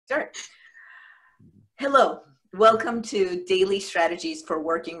Start. Hello, welcome to Daily Strategies for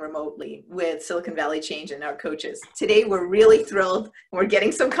Working Remotely with Silicon Valley Change and our coaches. Today, we're really thrilled. We're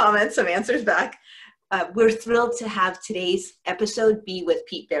getting some comments, some answers back. We're thrilled to have today's episode be with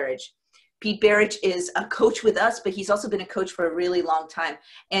Pete Berridge. Pete Berridge is a coach with us, but he's also been a coach for a really long time.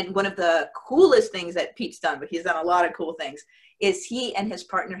 And one of the coolest things that Pete's done, but he's done a lot of cool things, is he and his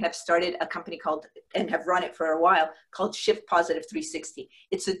partner have started a company called, and have run it for a while, called Shift Positive 360.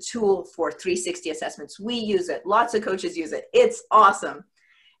 It's a tool for 360 assessments. We use it. Lots of coaches use it. It's awesome.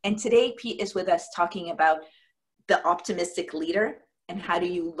 And today, Pete is with us talking about the optimistic leader and how do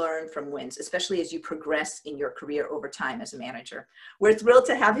you learn from wins, especially as you progress in your career over time as a manager. We're thrilled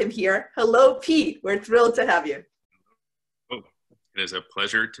to have him here. Hello, Pete. We're thrilled to have you. Oh, it is a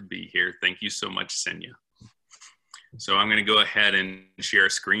pleasure to be here. Thank you so much, Senya. So I'm going to go ahead and share a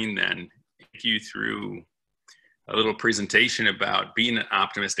screen then, take you through a little presentation about being an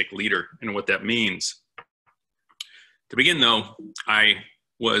optimistic leader and what that means. To begin though, I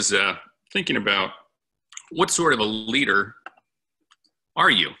was thinking about what sort of a leader are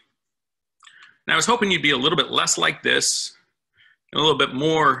you? And I was hoping you'd be a little bit less like this and a little bit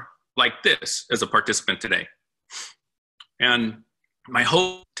more like this as a participant today. And my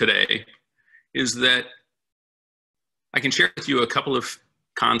hope today is that I can share with you a couple of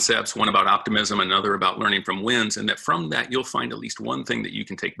concepts, one about optimism, another about learning from wins, and that from that you'll find at least one thing that you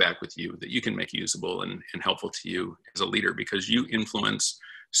can take back with you, that you can make usable and helpful to you as a leader, because you influence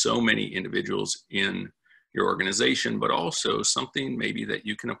so many individuals in your organization, but also something maybe that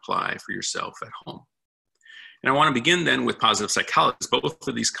you can apply for yourself at home. And I want to begin then with positive psychology. Both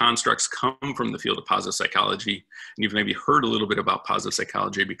of these constructs come from the field of positive psychology. And you've maybe heard a little bit about positive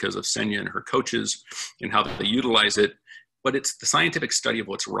psychology because of Senya and her coaches and how they utilize it. But it's the scientific study of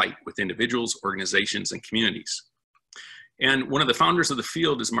what's right with individuals, organizations, and communities. And one of the founders of the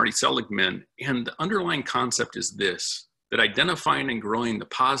field is Marty Seligman. And the underlying concept is this, that identifying and growing the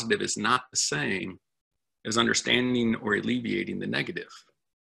positive is not the same as understanding or alleviating the negative.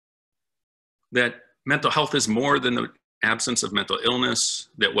 That mental health is more than the absence of mental illness,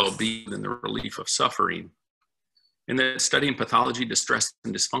 that well-being than the relief of suffering. And that studying pathology, distress,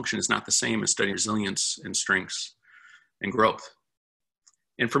 and dysfunction is not the same as studying resilience and strengths and growth.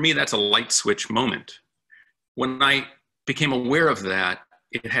 And for me, that's a light switch moment. When I became aware of that,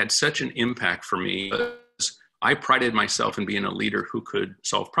 it had such an impact for me because I prided myself in being a leader who could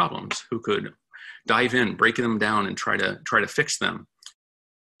solve problems, who could dive in, break them down, and try to fix them.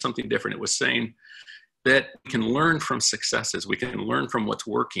 Something different. It was saying that we can learn from successes. We can learn from what's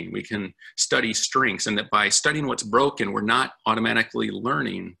working. We can study strengths, and that by studying what's broken, we're not automatically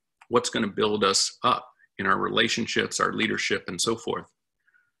learning what's going to build us up in our relationships, our leadership, and so forth.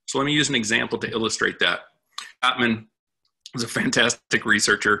 So let me use an example to illustrate that. Gottman was a fantastic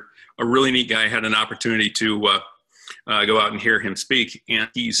researcher, a really neat guy. I had an opportunity to go out and hear him speak, and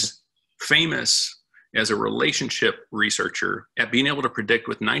he's famous as a relationship researcher at being able to predict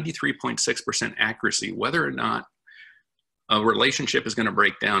with 93.6% accuracy whether or not a relationship is going to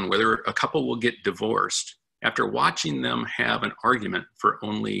break down, whether a couple will get divorced after watching them have an argument for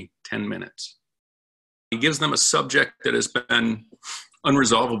only 10 minutes. He gives them a subject that has been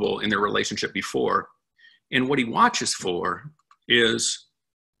unresolvable in their relationship before, and what he watches for is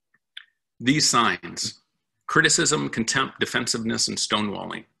these signs: criticism, contempt, defensiveness, and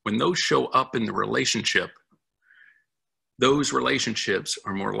stonewalling. When those show up in the relationship, those relationships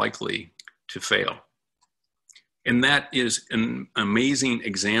are more likely to fail. And that is an amazing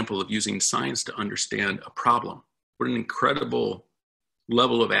example of using science to understand a problem. What an incredible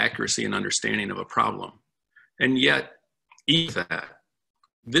level of accuracy and understanding of a problem. And yet, even that,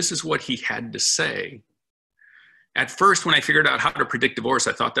 this is what he had to say. At first, when I figured out how to predict divorce,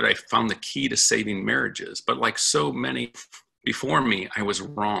 I thought that I found the key to saving marriages. But like so many before me, I was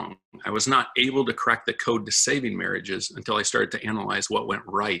wrong. I was not able to crack the code to saving marriages until I started to analyze what went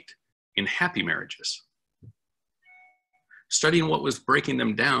right in happy marriages. Studying what was breaking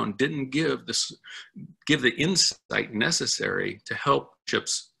them down didn't give the insight necessary to help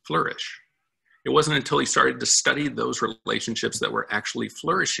relationships flourish. It wasn't until he started to study those relationships that were actually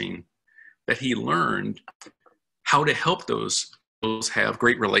flourishing that he learned how to help those have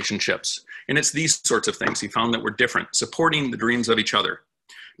great relationships. And it's these sorts of things he found that were different: supporting the dreams of each other,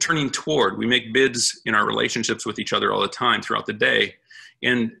 turning toward. We make bids in our relationships with each other all the time throughout the day.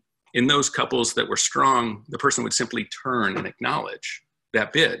 And in those couples that were strong, the person would simply turn and acknowledge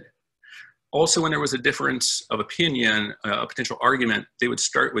that bid. Also, when there was a difference of opinion, a potential argument, they would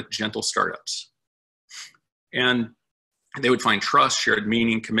start with gentle startups. And they would find trust, shared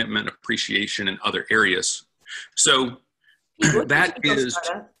meaning, commitment, appreciation in other areas. So That is,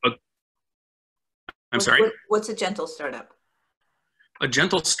 I'm sorry? What's a gentle startup? A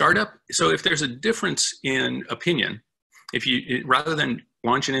gentle startup. So if there's a difference in opinion, if you, rather than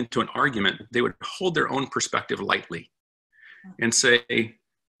launching into an argument, they would hold their own perspective lightly and say,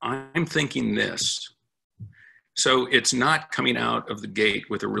 I'm thinking this. So it's not coming out of the gate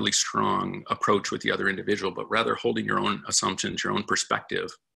with a really strong approach with the other individual, but rather holding your own assumptions, your own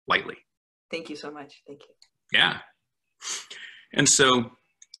perspective lightly. Thank you so much. Thank you. Yeah. And so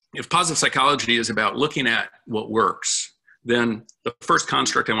if positive psychology is about looking at what works, then the first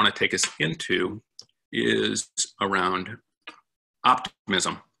construct I want to take us into is around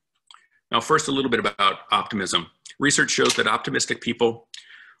optimism. Now, first, a little bit about optimism. Research shows that optimistic people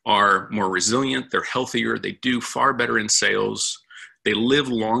are more resilient, they're healthier, they do far better in sales, they live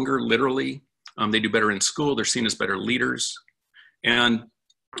longer, literally, they do better in school, they're seen as better leaders, and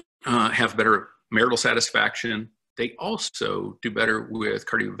have better marital satisfaction. They also do better with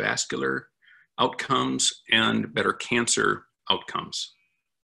cardiovascular outcomes and better cancer outcomes.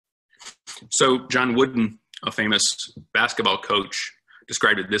 So John Wooden, a famous basketball coach,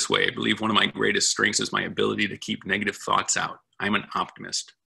 described it this way: I believe one of my greatest strengths is my ability to keep negative thoughts out. I'm an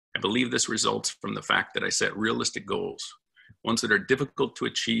optimist. I believe this results from the fact that I set realistic goals, ones that are difficult to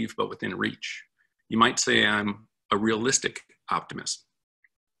achieve but within reach. You might say I'm a realistic optimist.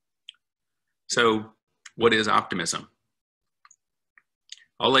 So what is optimism?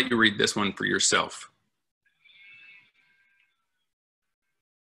 I'll let you read this one for yourself.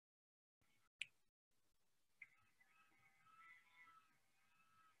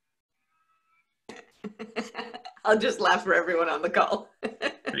 I'll just laugh for everyone on the call.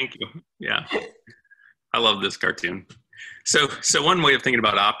 Thank you. Yeah. I love this cartoon. So one way of thinking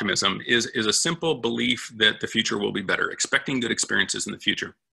about optimism is a simple belief that the future will be better, expecting good experiences in the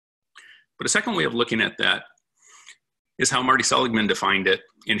future. But a second way of looking at that is how Marty Seligman defined it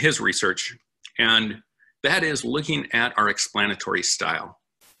in his research. And that is looking at our explanatory style.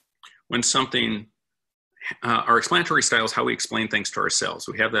 When something, our explanatory style is how we explain things to ourselves.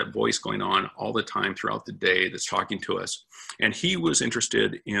 We have that voice going on all the time throughout the day that's talking to us. And he was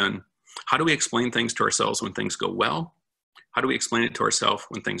interested in how do we explain things to ourselves when things go well? How do we explain it to ourselves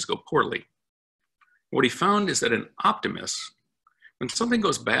when things go poorly? What he found is that an optimist, when something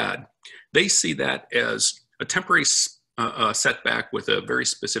goes bad, they see that as a temporary setback with a very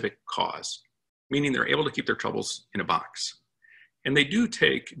specific cause, meaning they're able to keep their troubles in a box. And they do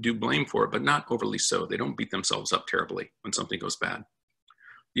take due blame for it, but not overly so. They don't beat themselves up terribly when something goes bad.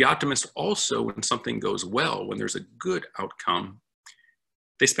 The optimist also, when something goes well, when there's a good outcome,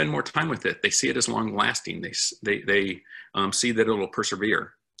 they spend more time with it. They see it as long lasting. They see that it'll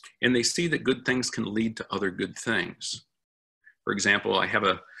persevere. And they see that good things can lead to other good things. For example, I have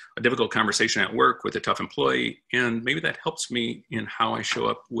a difficult conversation at work with a tough employee, and maybe that helps me in how I show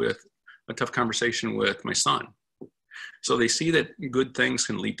up with a tough conversation with my son. So they see that good things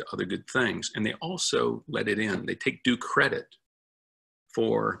can lead to other good things, and they also let it in. They take due credit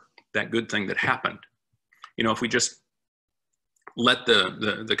for that good thing that happened. You know, if we just let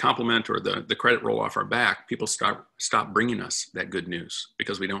the compliment or the credit roll off our back, people stop bringing us that good news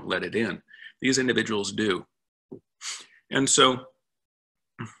because we don't let it in. These individuals do. And so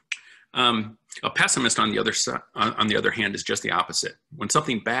a pessimist on the other hand is just the opposite. When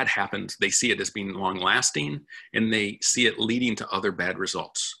something bad happens, they see it as being long lasting, and they see it leading to other bad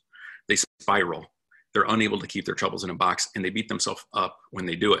results. They spiral. They're unable to keep their troubles in a box, and they beat themselves up when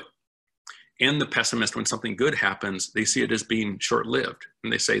they do it. And the pessimist, when something good happens, they see it as being short-lived,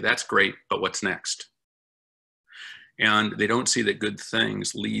 and they say, that's great, but what's next? And they don't see that good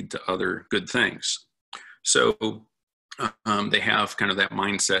things lead to other good things. So they have kind of that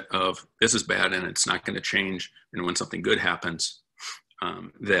mindset of this is bad and it's not going to change. And when something good happens,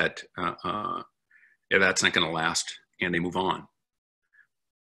 that's not going to last, and they move on.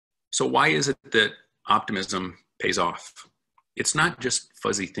 So why is it that optimism pays off? It's not just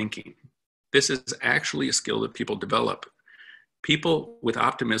fuzzy thinking. This is actually a skill that people develop. People with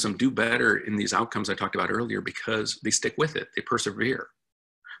optimism do better in these outcomes I talked about earlier because they stick with it. They persevere.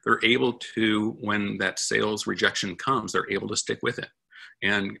 They're able to, when that sales rejection comes, they're able to stick with it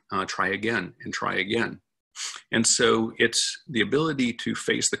and try again and try again. And so it's the ability to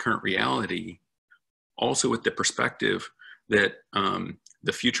face the current reality, also with the perspective that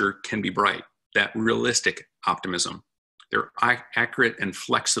the future can be bright, that realistic optimism. They're accurate and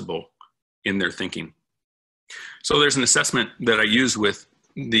flexible in their thinking. So there's an assessment that I use with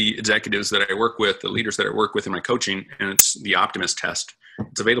the executives that I work with, the leaders that I work with in my coaching, and it's the Optimist test.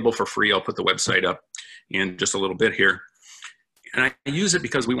 It's available for free. I'll put the website up in just a little bit here. And I use it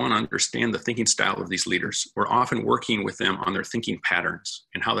because we want to understand the thinking style of these leaders. We're often working with them on their thinking patterns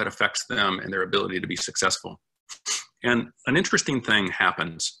and how that affects them and their ability to be successful. And an interesting thing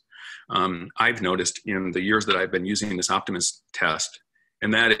happens, I've noticed in the years that I've been using this Optimist test,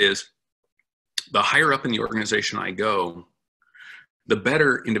 and that is the higher up in the organization I go, the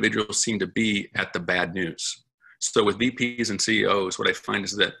better individuals seem to be at the bad news. So with VPs and CEOs, what I find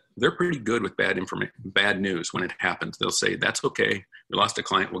is that they're pretty good with bad news when it happens. They'll say, that's okay, we lost a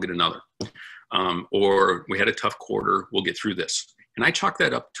client, we'll get another. Or we had a tough quarter, we'll get through this. And I chalk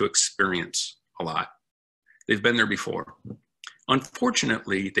that up to experience a lot. They've been there before.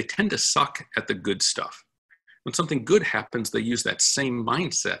 Unfortunately, they tend to suck at the good stuff. When something good happens, they use that same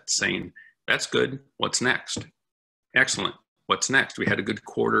mindset saying, that's good, what's next? Excellent, what's next? We had a good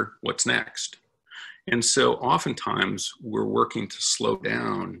quarter, what's next? And so oftentimes we're working to slow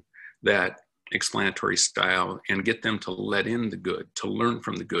down that explanatory style and get them to let in the good, to learn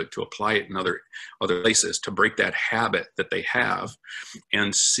from the good, to apply it in other places, to break that habit that they have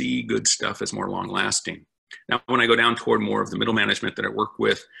and see good stuff as more long lasting. Now, when I go down toward more of the middle management that I work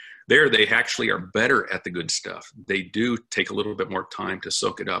with, there they actually are better at the good stuff. They do take a little bit more time to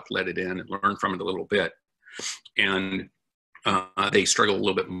soak it up, let it in, and learn from it a little bit. And they struggle a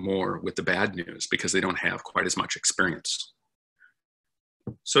little bit more with the bad news because they don't have quite as much experience.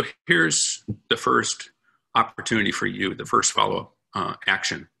 So here's the first opportunity for you, the first follow-up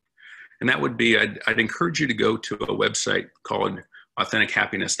action. And that would be, I'd encourage you to go to a website called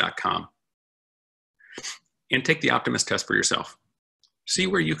AuthenticHappiness.com and take the Optimist test for yourself. See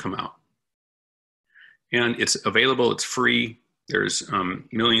where you come out. And it's available, it's free. There's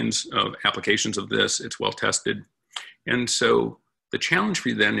millions of applications of this. It's well tested. And so the challenge for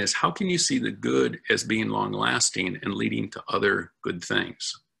you then is, how can you see the good as being long lasting and leading to other good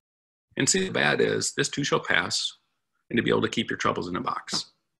things? And see the bad as, this too shall pass, and to be able to keep your troubles in a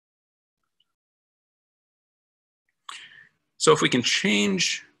box. So if we can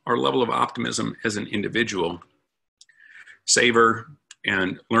change our level of optimism as an individual, savor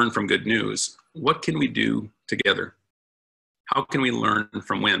and learn from good news, what can we do together? How can we learn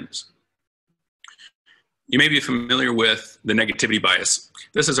from wins? You may be familiar with the negativity bias.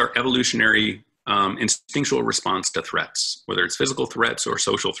 This is our evolutionary instinctual response to threats, whether it's physical threats or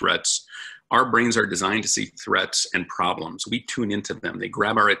social threats. Our brains are designed to see threats and problems. We tune into them. They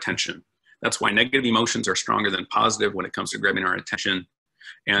grab our attention. That's why negative emotions are stronger than positive when it comes to grabbing our attention,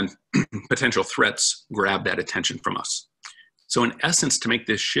 and potential threats grab that attention from us. So in essence, to make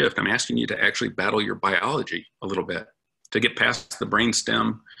this shift, I'm asking you to actually battle your biology a little bit, to get past the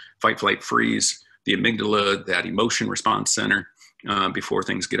brainstem, fight, flight, freeze, the amygdala, that emotion response center, before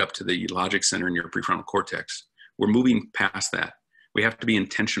things get up to the logic center in your prefrontal cortex. We're moving past that. We have to be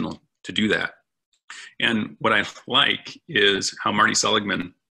intentional to do that. And what I like is how Marty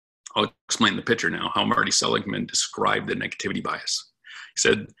Seligman, I'll explain the picture now, how Marty Seligman described the negativity bias. He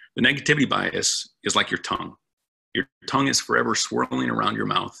said, the negativity bias is like your tongue. Your tongue is forever swirling around your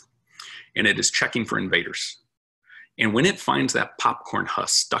mouth, and it is checking for invaders. And when it finds that popcorn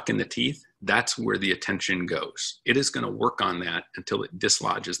husk stuck in the teeth, that's where the attention goes. It is going to work on that until it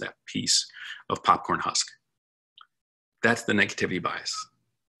dislodges that piece of popcorn husk. That's the negativity bias,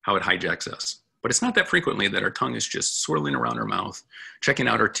 how it hijacks us. But it's not that frequently that our tongue is just swirling around our mouth, checking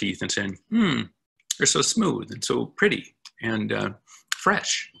out our teeth and saying, they're so smooth and so pretty and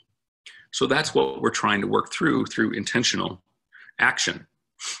fresh. So that's what we're trying to work through intentional action.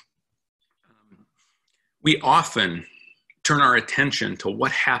 We often turn our attention to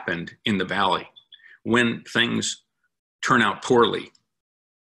what happened in the valley when things turn out poorly.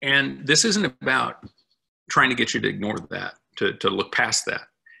 And this isn't about trying to get you to ignore that, to look past that.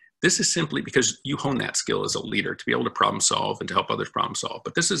 This is simply because you hone that skill as a leader to be able to problem solve and to help others problem solve.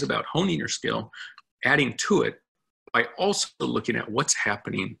 But this is about honing your skill, adding to it by also looking at what's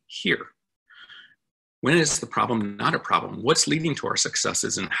happening here. When is the problem not a problem? What's leading to our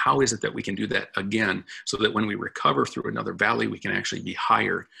successes, and how is it that we can do that again so that when we recover through another valley, we can actually be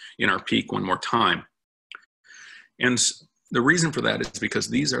higher in our peak one more time? And the reason for that is because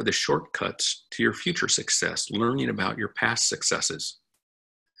these are the shortcuts to your future success, learning about your past successes.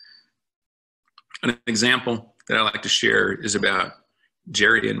 An example that I like to share is about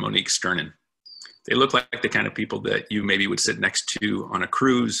Jerry and Monique Sternin. They look like the kind of people that you maybe would sit next to on a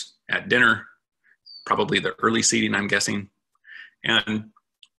cruise, at dinner, probably the early seating, I'm guessing. And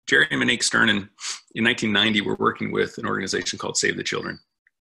Jerry and Monique Sternin in 1990 were working with an organization called Save the Children.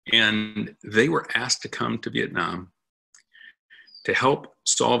 And they were asked to come to Vietnam to help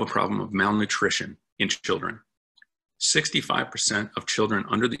solve a problem of malnutrition in children. 65% of children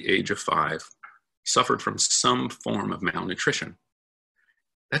under the age of 5 suffered from some form of malnutrition.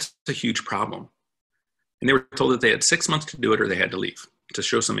 That's a huge problem. And they were told that they had 6 months to do it or they had to leave, to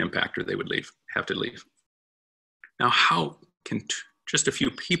show some impact, or they would have to leave. Now, how can just a few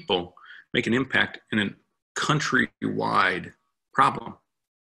people make an impact in a countrywide problem?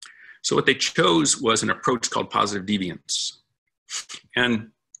 So what they chose was an approach called positive deviance. And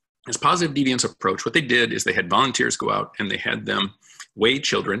this positive deviance approach, what they did is they had volunteers go out and they had them weigh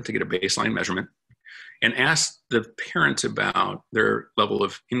children to get a baseline measurement and ask the parents about their level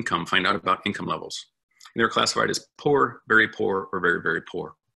of income, find out about income levels. And they were classified as poor, very poor, or very, very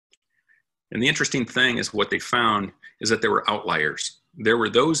poor. And the interesting thing is what they found is that there were outliers. There were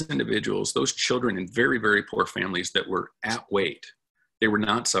those individuals, those children in very, very poor families that were at weight. They were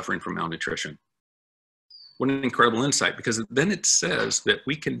not suffering from malnutrition. What an incredible insight, because then it says that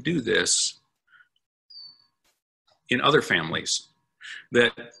we can do this in other families,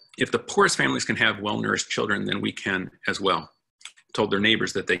 that if the poorest families can have well-nourished children, then we can as well. Told their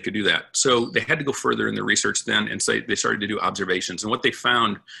neighbors that they could do that. So they had to go further in their research then and say they started to do observations. And what they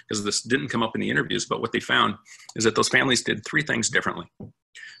found, because this didn't come up in the interviews, but what they found is that those families did 3 things differently.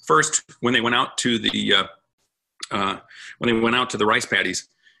 First, when they went out to the rice paddies,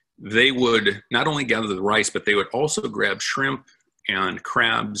 they would not only gather the rice, but they would also grab shrimp and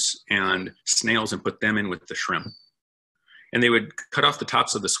crabs and snails and put them in with the shrimp. And they would cut off the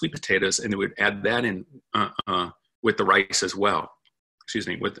tops of the sweet potatoes and they would add that in with the rice as well. Excuse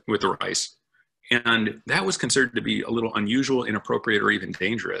me, with the rice. And that was considered to be a little unusual, inappropriate, or even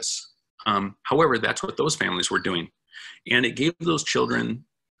dangerous. However, that's what those families were doing. And it gave those children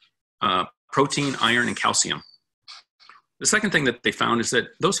protein, iron, and calcium. The second thing that they found is that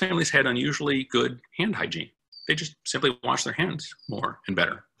those families had unusually good hand hygiene. They just simply washed their hands more and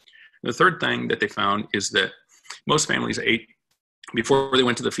better. The third thing that they found is that most families ate before they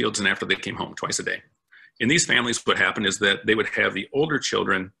went to the fields and after they came home twice a day. In these families, what happened is that they would have the older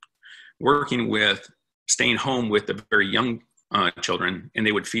children staying home with the very young children, and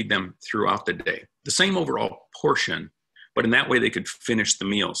they would feed them throughout the day. The same overall portion, but in that way they could finish the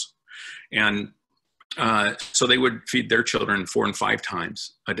meals. And so they would feed their children 4 and 5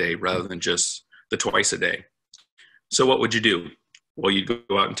 times a day rather than just the twice a day. So what would you do? Well, you'd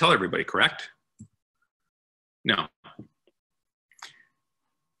go out and tell everybody, correct? No.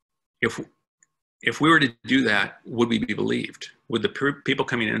 If we were to do that, would we be believed? Would the people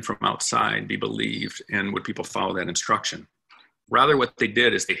coming in from outside be believed, and would people follow that instruction? Rather, what they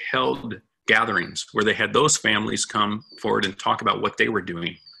did is they held gatherings where they had those families come forward and talk about what they were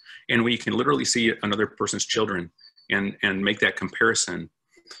doing. And when you can literally see another person's children and make that comparison,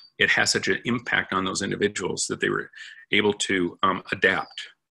 it has such an impact on those individuals that they were able to adapt.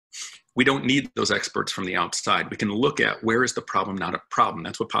 We don't need those experts from the outside. We can look at where is the problem, not a problem.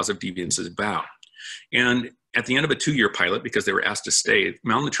 That's what positive deviance is about. And at the end of a 2-year pilot, because they were asked to stay,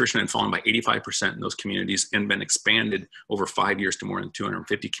 malnutrition had fallen by 85% in those communities and been expanded over 5 years to more than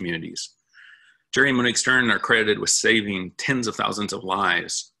 250 communities. Jerry and Monique Stern are credited with saving tens of thousands of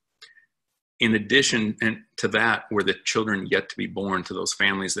lives. In addition to that, were the children yet to be born to those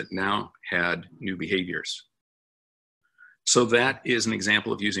families that now had new behaviors. So that is an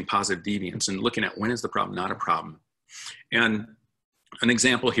example of using positive deviance and looking at when is the problem, not a problem. And an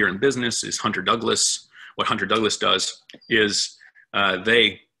example here in business is Hunter Douglas. What Hunter Douglas does is when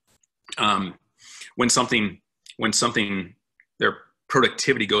their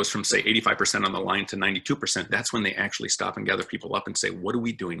productivity goes from, say, 85% on the line to 92%, that's when they actually stop and gather people up and say, what are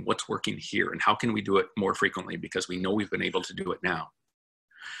we doing? What's working here? And how can we do it more frequently? Because we know we've been able to do it now.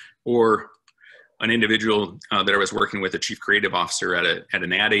 Or an individual that I was working with, a chief creative officer at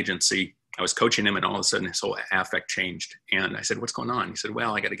an ad agency, I was coaching him and all of a sudden his whole affect changed. And I said, what's going on? He said,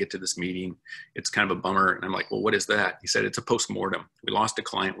 well, I got to get to this meeting. It's kind of a bummer. And I'm like, well, what is that? He said, it's a postmortem. We lost a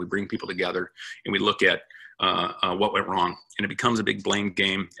client. We bring people together and we look at what went wrong. And it becomes a big blame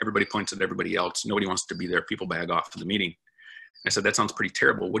game. Everybody points at everybody else. Nobody wants to be there. People bag off of the meeting. I said, that sounds pretty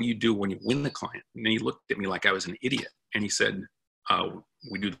terrible. What do you do when you win the client? And then he looked at me like I was an idiot. And he said,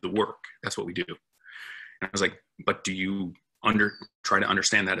 we do the work. That's what we do. And I was like, but do you try to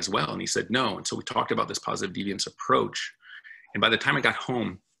understand that as well? And he said, no. And so we talked about this positive deviance approach. And by the time I got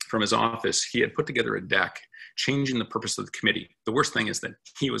home from his office, he had put together a deck changing the purpose of the committee. The worst thing is that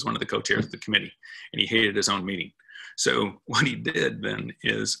he was one of the co-chairs of the committee and he hated his own meeting. So what he did then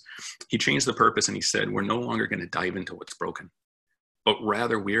is he changed the purpose and he said, we're no longer going to dive into what's broken, but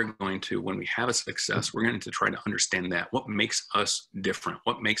rather we're going to, when we have a success, we're going to try to understand that what makes us different,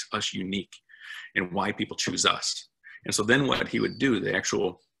 what makes us unique, and why people choose us. And so then what he would do,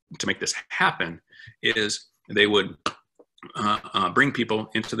 to make this happen, is they would bring people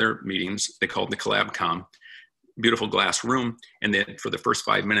into their meetings. They called the collab com, beautiful glass room. And then for the first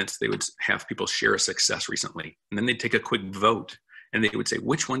 5 minutes, they would have people share a success recently. And then they'd take a quick vote and they would say,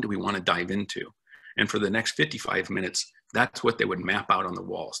 which one do we want to dive into? And for the next 55 minutes, that's what they would map out on the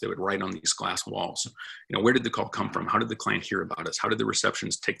walls. They would write on these glass walls, where did the call come from? How did the client hear about us? How did the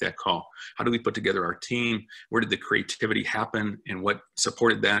receptions take that call? How did we put together our team? Where did the creativity happen and what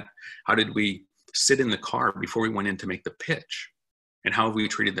supported that? How did we sit in the car before we went in to make the pitch? And how have we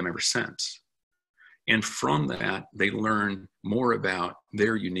treated them ever since? And from that, they learn more about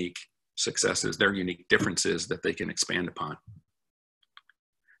their unique successes, their unique differences that they can expand upon.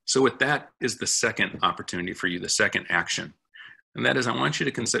 So with that is the second opportunity for you, the second action. And that is, I want you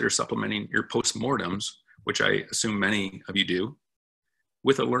to consider supplementing your postmortems, which I assume many of you do,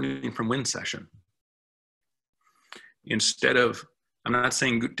 with a learning from wins session. Instead of, I'm not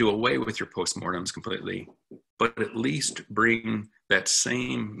saying do away with your postmortems completely, but at least bring that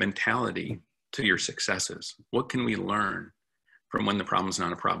same mentality to your successes. What can we learn from when the problem's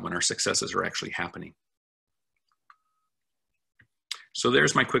not a problem, when our successes are actually happening? So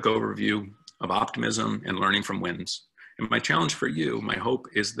there's my quick overview of optimism and learning from wins. And my challenge for you, my hope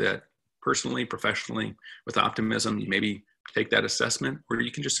is that personally, professionally, with optimism, you maybe take that assessment, or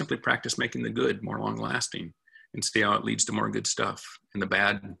you can just simply practice making the good more long lasting and see how it leads to more good stuff, and the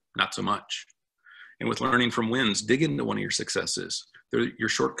bad, not so much. And with learning from wins, dig into one of your successes. They're your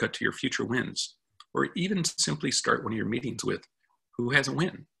shortcut to your future wins. Or even simply start one of your meetings with who has a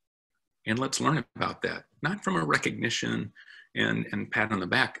win. And let's learn about that, not from a recognition and pat on the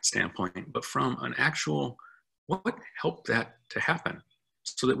back standpoint, but from an actual, what helped that to happen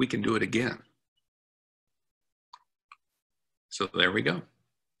so that we can do it again. So there we go.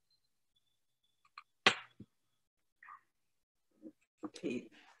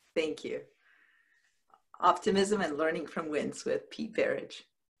 Pete, thank you. Optimism and learning from wins with Pete Berridge.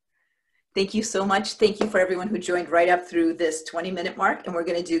 Thank you so much. Thank you for everyone who joined right up through this 20-minute mark, and we're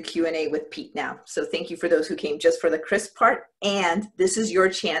going to do Q&A with Pete now. So thank you for those who came just for the crisp part, and this is your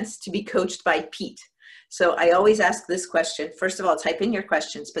chance to be coached by Pete. So I always ask this question. First of all, type in your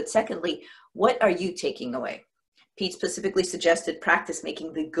questions, but secondly, what are you taking away? Pete specifically suggested practice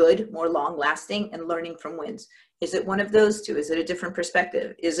making the good more long-lasting and learning from wins. Is it one of those two? Is it a different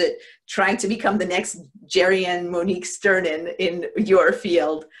perspective? Is it trying to become the next Jerry and Monique Sternin in your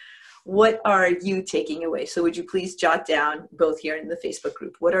field? What are you taking away? So would you please jot down, both here in the Facebook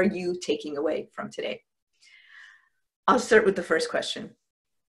group, what are you taking away from today? I'll start with the first question.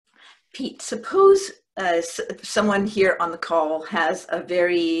 Pete, suppose someone here on the call has a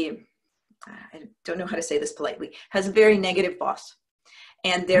very, I don't know how to say this politely, has a very negative boss.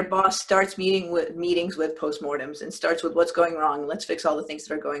 And their boss starts meetings with postmortems and starts with what's going wrong. Let's fix all the things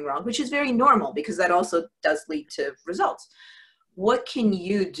that are going wrong, which is very normal because that also does lead to results. What can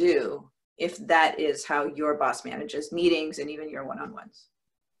you do if that is how your boss manages meetings and even your one-on-ones?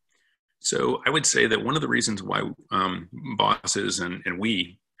 So I would say that one of the reasons why bosses and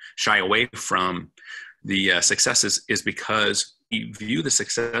we shy away from the successes is because we view the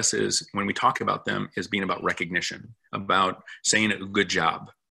successes, when we talk about them, as being about recognition, about saying a good job.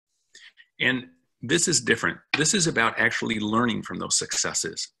 And this is different. This is about actually learning from those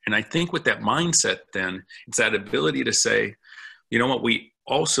successes. And I think with that mindset, then, it's that ability to say, you know what, we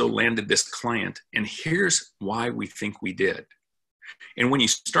also landed this client, and here's why we think we did. And when you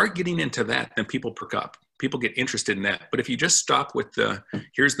start getting into that, then people perk up. People get interested in that. But if you just stop with the,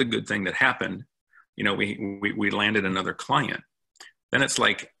 here's the good thing that happened, we landed another client, then it's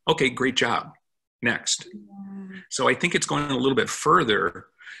like, okay, great job, next. So I think it's going a little bit further,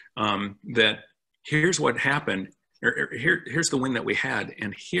 that here's what happened, or here's the win that we had,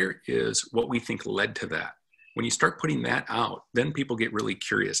 and here is what we think led to that. When you start putting that out, then people get really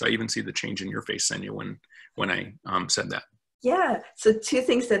curious. I even see the change in your face, Senya, when I said that. Yeah, so two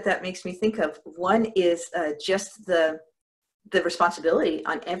things that makes me think of. One is just the responsibility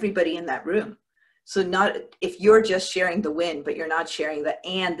on everybody in that room. So not if you're just sharing the win, but you're not sharing the,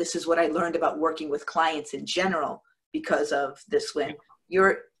 and this is what I learned about working with clients in general because of this win.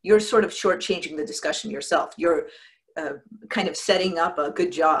 You're sort of shortchanging the discussion yourself. You're kind of setting up a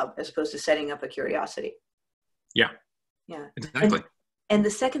good job as opposed to setting up a curiosity. Yeah. Yeah. Exactly. And the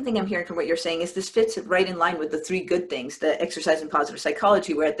second thing I'm hearing from what you're saying is this fits right in line with the three good things, the exercise in positive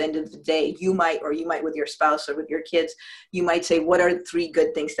psychology, where at the end of the day, you might with your spouse or with your kids, you might say, what are the three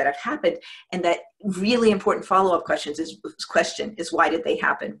good things that have happened? And that really important follow-up question is why did they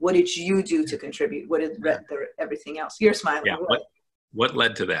happen? What did you do to contribute? What did everything else? You're smiling. Yeah. What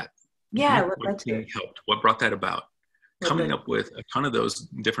led to that? Yeah. What led to it? Helped? What brought that about? coming up with a ton of those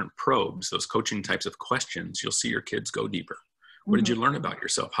different probes, those coaching types of questions, you'll see your kids go deeper. What did you learn about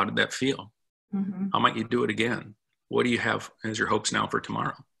yourself? How did that feel? How might you do it again? What do you have as your hopes now for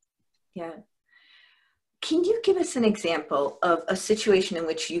tomorrow? Yeah. Can you give us an example of a situation in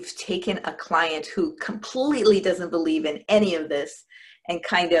which you've taken a client who completely doesn't believe in any of this and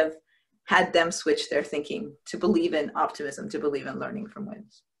kind of had them switch their thinking to believe in optimism, to believe in learning from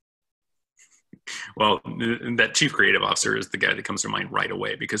wins? Well, that chief creative officer is the guy that comes to mind right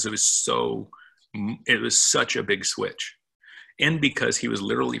away, because it was such a big switch. And because he was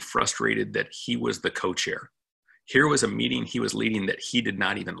literally frustrated that he was the co-chair. Here was a meeting he was leading that he did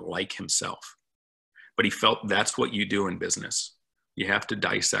not even like himself. But he felt that's what you do in business. You have to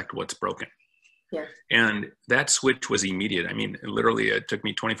dissect what's broken. Yeah. And that switch was immediate. I mean, literally, it took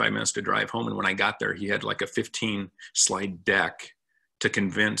me 25 minutes to drive home. And when I got there, he had like a 15-slide deck to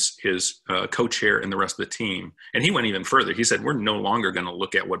convince his co-chair and the rest of the team. And he went even further. He said, we're no longer going to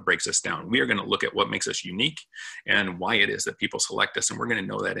look at what breaks us down. We are going to look at what makes us unique and why it is that people select us. And we're going to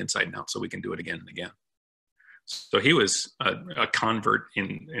know that inside and out so we can do it again and again. So he was a convert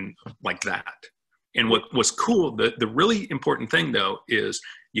in like that. And what was cool, the really important thing though, is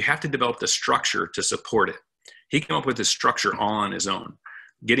you have to develop the structure to support it. He came up with this structure all on his own,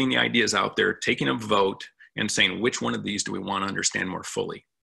 getting the ideas out there, taking a vote, and saying, which one of these do we want to understand more fully?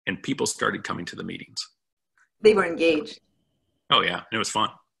 And people started coming to the meetings. They were engaged. Oh yeah, it was fun.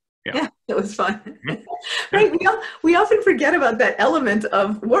 Yeah, it was fun. Mm-hmm. Right, we often forget about that element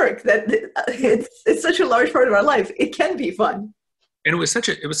of work, that it's such a large part of our life. It can be fun. And it was such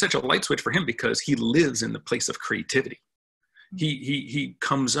a light switch for him because he lives in the place of creativity. He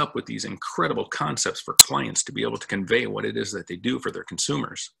comes up with these incredible concepts for clients to be able to convey what it is that they do for their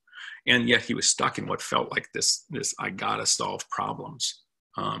consumers. And yet he was stuck in what felt like this I gotta solve problems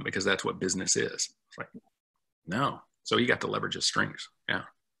because that's what business is. It's like, no. So he got to leverage his strengths. Yeah.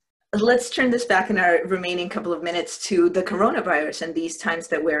 Let's turn this back in our remaining couple of minutes to the coronavirus and these times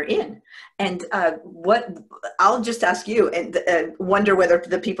that we're in. And what I'll just ask you and wonder whether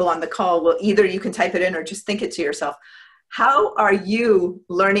the people on the call will, either you can type it in or just think it to yourself. How are you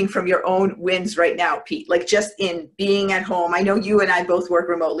learning from your own wins right now, Pete? Like just in being at home. I know you and I both work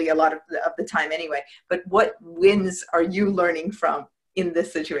remotely a lot of the time anyway, but what wins are you learning from in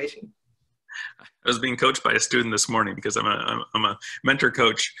this situation? I was being coached by a student this morning because I'm a mentor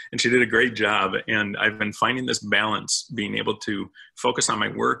coach, and she did a great job. And I've been finding this balance, being able to focus on my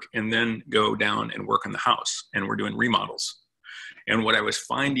work and then go down and work on the house. And we're doing remodels. And what I was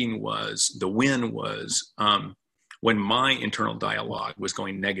finding was the win was when my internal dialogue was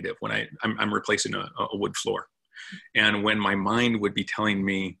going negative, when I'm replacing a wood floor. And when my mind would be telling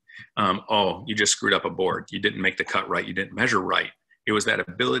me, oh, you just screwed up a board. You didn't make the cut right. You didn't measure right. It was that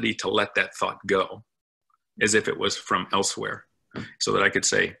ability to let that thought go as if it was from elsewhere so that I could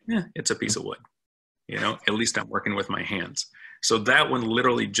say, yeah, it's a piece of wood. You know, at least I'm working with my hands. So that one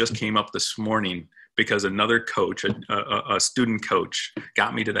literally just came up this morning because another coach, a student coach,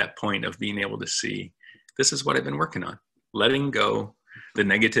 got me to that point of being able to see, this is what I've been working on, letting go the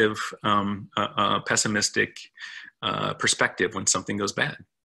negative, pessimistic perspective when something goes bad.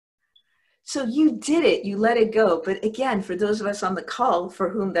 So you did it, you let it go. But again, for those of us on the call for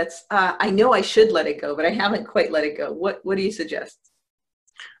whom that's, I know I should let it go, but I haven't quite let it go. What do you suggest?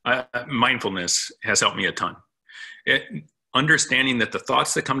 Mindfulness has helped me a ton. Understanding that the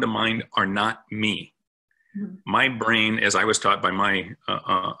thoughts that come to mind are not me. Mm-hmm. My brain, as I was taught by my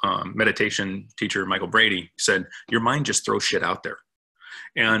meditation teacher, Michael Brady, said, your mind just throws shit out there.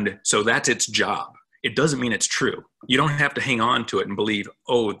 And so that's its job. It doesn't mean it's true. You don't have to hang on to it and believe,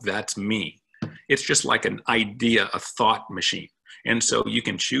 oh, that's me. It's just like an idea, a thought machine. And so you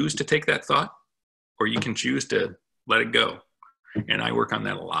can choose to take that thought or you can choose to let it go. And I work on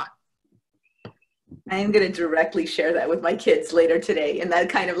that a lot. I am going to directly share that with my kids later today in that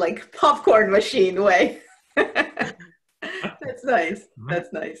kind of like popcorn machine way. That's nice.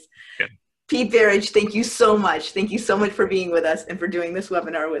 That's nice. Yeah. Pete Berridge, thank you so much. Thank you so much for being with us and for doing this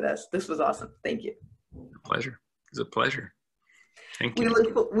webinar with us. This was awesome. Thank you. Pleasure. It's a pleasure. Thank you.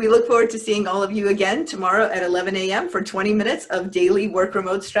 We look forward to seeing all of you again tomorrow at 11 a.m. for 20 minutes of daily work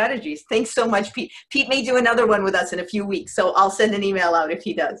remote strategies. Thanks so much, Pete. Pete may do another one with us in a few weeks, so I'll send an email out if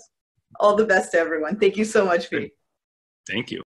he does. All the best to everyone. Thank you so much, Pete. Thank you.